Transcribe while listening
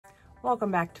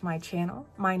Welcome back to my channel.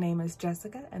 My name is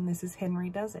Jessica and this is Henry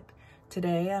Does It.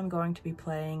 Today I'm going to be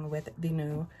playing with the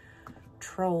new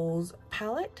Trolls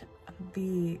palette,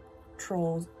 the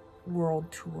Trolls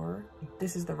World Tour.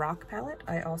 This is the Rock palette.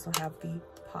 I also have the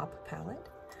Pop palette.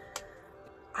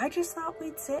 I just thought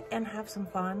we'd sit and have some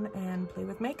fun and play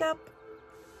with makeup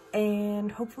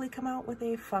and hopefully come out with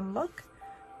a fun look.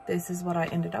 This is what I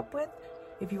ended up with.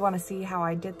 If you want to see how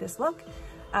I did this look,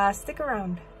 stick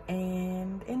around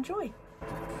and enjoy.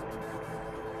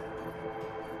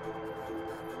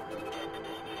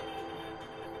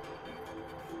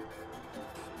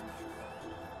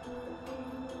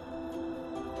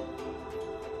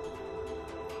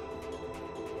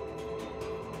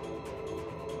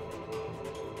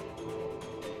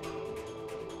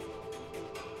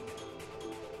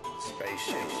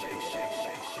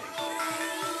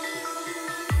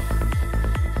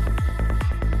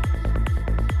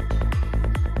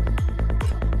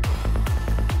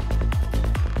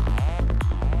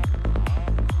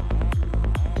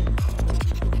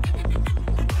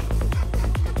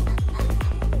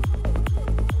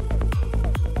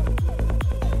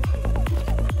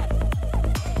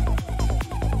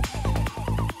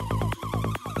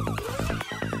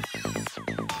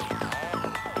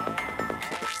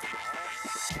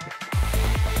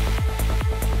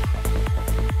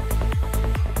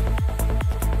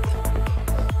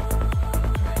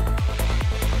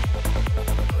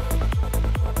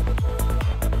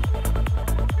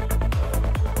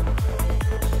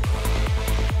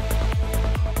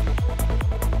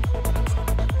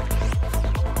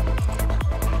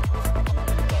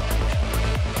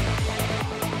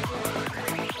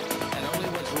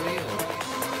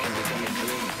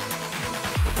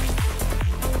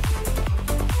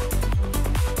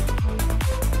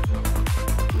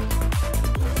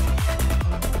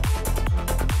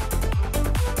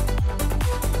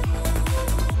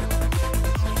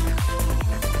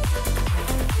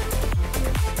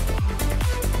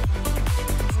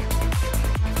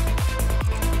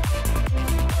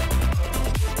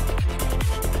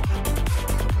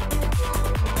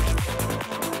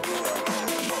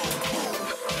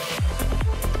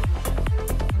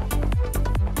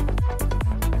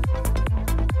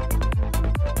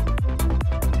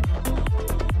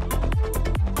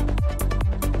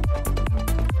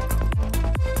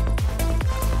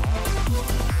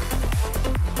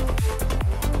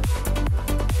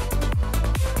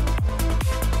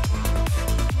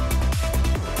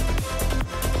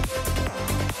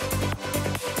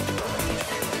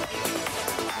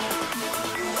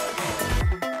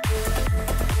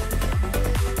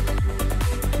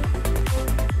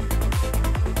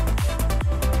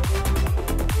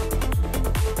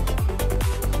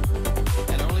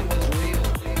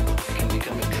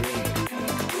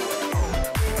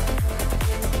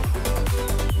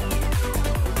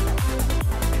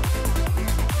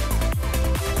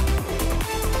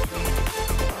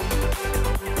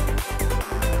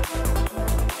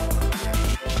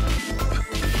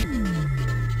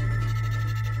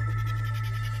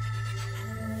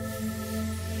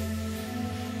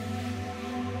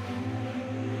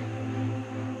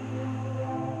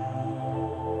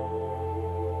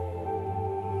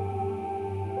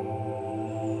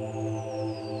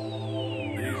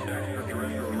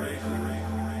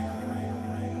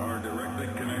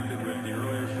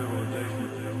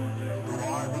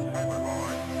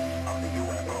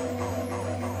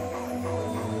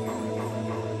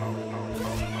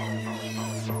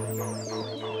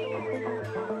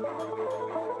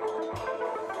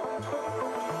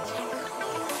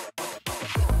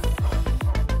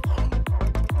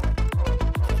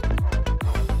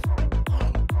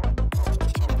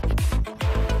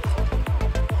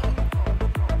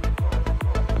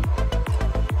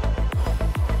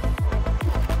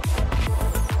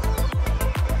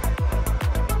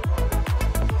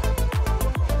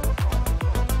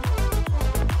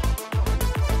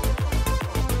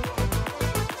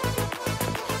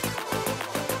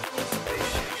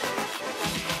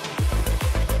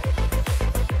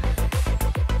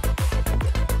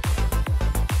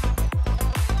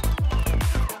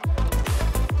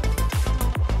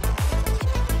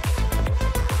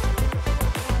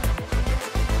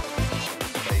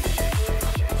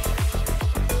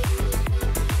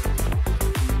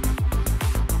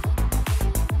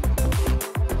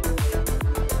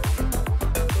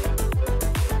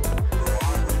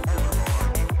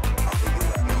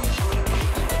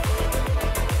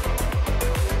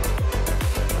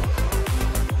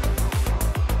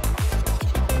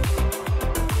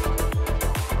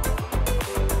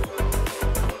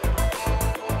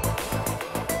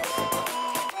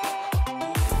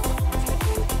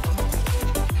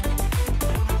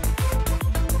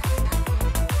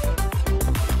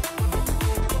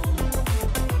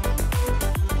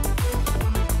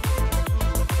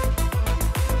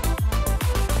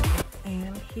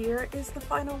 is the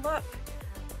final look.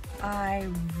 I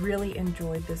really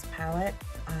enjoyed this palette.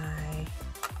 I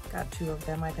got 2 of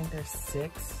them. I think there's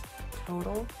 6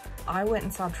 total. I went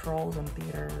and saw Trolls in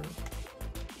theater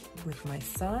with my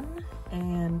son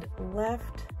and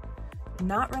left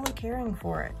not really caring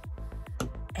for it.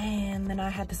 And then I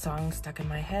had the song stuck in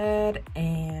my head,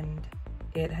 and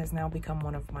it has now become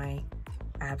one of my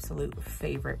absolute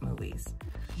favorite movies.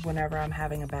 Whenever I'm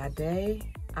having a bad day,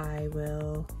 I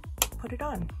will put it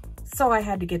on. So I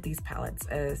had to get these palettes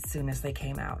as soon as they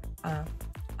came out.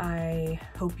 I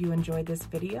hope you enjoyed this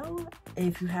video.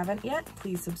 If you haven't yet,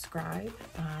 please subscribe.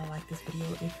 Like this video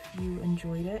if you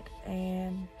enjoyed it,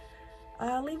 and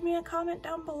leave me a comment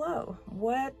down below.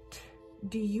 What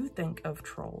do you think of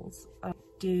Trolls?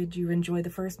 Did you enjoy the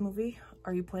first movie?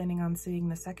 Are you planning on seeing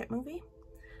the second movie?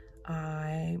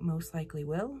 I most likely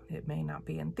will. It may not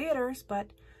be in theaters, but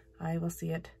I will see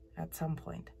it at some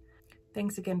point.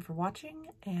 Thanks again for watching,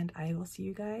 and I will see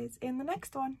you guys in the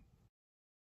next one.